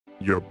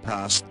Your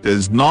past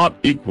is not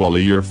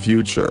equally your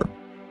future.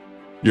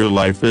 Your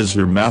life is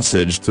your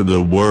message to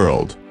the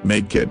world.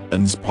 Make it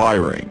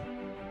inspiring.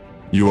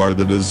 You are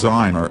the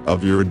designer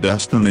of your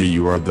destiny.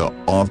 You are the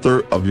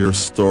author of your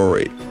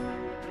story.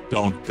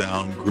 Don't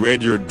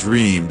downgrade your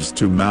dreams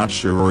to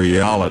match your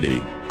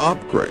reality.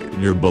 Upgrade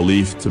your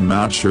belief to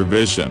match your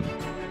vision.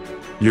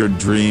 Your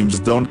dreams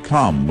don't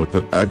come with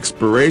an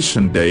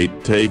expiration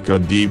date. Take a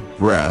deep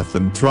breath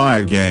and try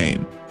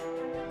again.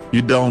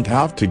 You don't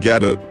have to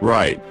get it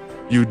right.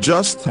 You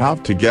just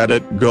have to get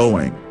it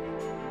going.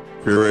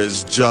 Fear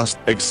is just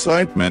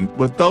excitement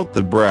without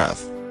the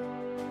breath.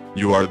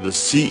 You are the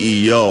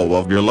CEO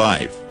of your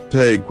life.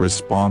 Take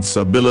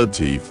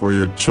responsibility for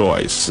your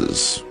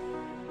choices.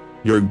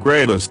 Your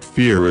greatest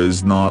fear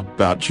is not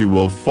that you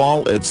will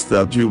fall, it's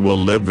that you will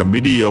live a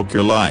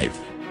mediocre life.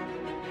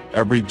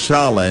 Every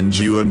challenge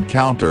you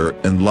encounter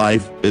in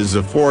life is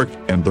a fork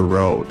in the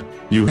road.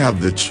 You have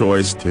the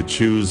choice to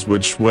choose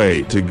which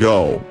way to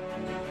go.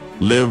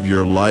 Live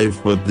your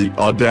life with the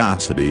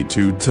audacity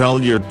to tell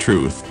your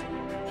truth.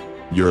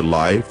 Your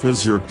life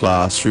is your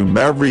classroom.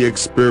 Every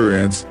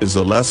experience is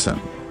a lesson.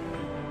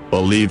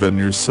 Believe in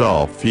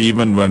yourself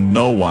even when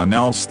no one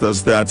else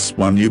does. That's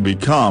when you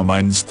become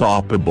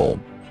unstoppable.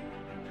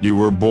 You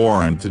were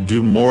born to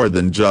do more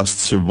than just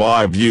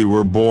survive. You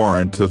were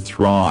born to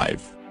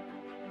thrive.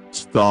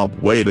 Stop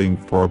waiting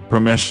for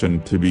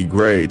permission to be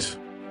great.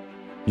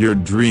 Your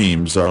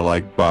dreams are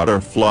like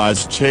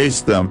butterflies.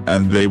 Chase them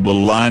and they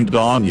will land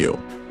on you.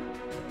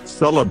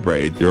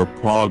 Celebrate your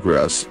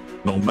progress,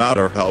 no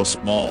matter how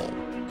small.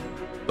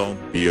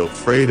 Don't be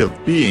afraid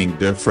of being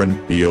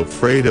different. Be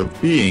afraid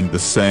of being the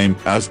same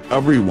as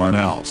everyone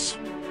else.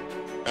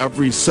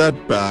 Every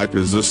setback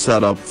is a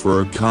setup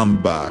for a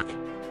comeback.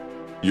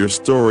 Your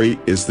story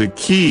is the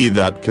key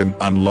that can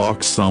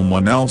unlock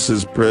someone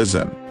else's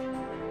prison.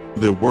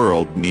 The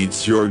world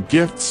needs your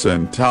gifts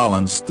and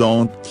talents.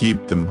 Don't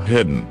keep them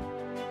hidden.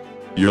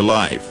 Your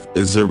life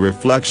is a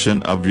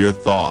reflection of your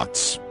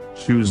thoughts.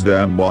 Choose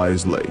them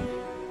wisely.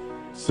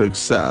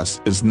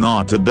 Success is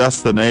not a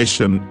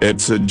destination,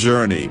 it's a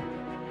journey.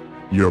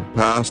 Your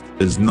past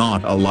is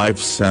not a life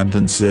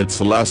sentence, it's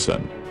a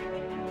lesson.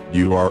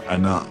 You are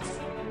enough.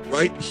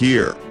 Right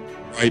here,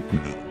 right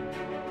now.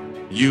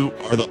 You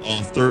are the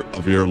author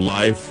of your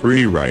life.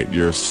 Rewrite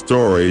your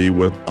story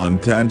with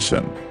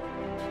intention.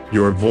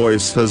 Your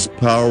voice has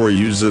power.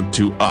 Use it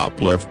to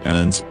uplift and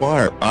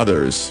inspire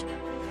others.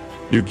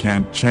 You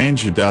can't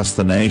change your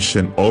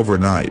destination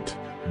overnight,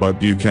 but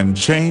you can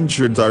change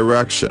your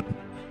direction.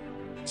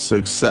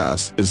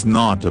 Success is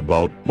not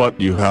about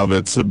what you have,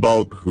 it's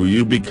about who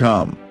you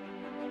become.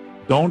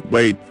 Don't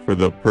wait for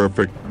the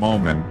perfect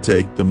moment.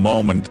 Take the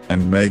moment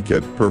and make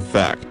it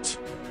perfect.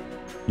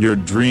 Your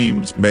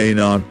dreams may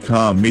not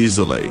come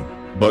easily,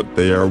 but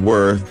they are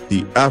worth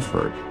the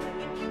effort.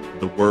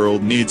 The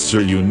world needs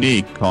your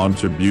unique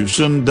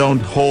contribution. Don't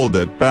hold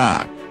it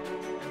back.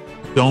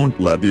 Don't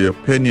let the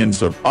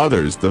opinions of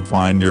others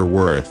define your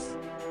worth.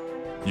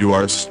 You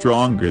are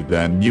stronger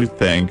than you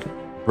think,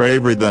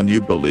 braver than you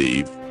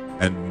believe,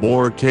 and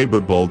more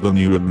capable than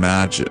you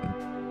imagine.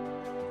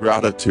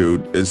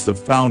 Gratitude is the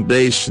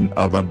foundation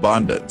of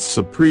abundance.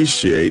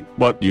 Appreciate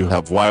what you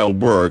have while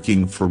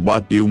working for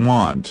what you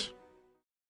want.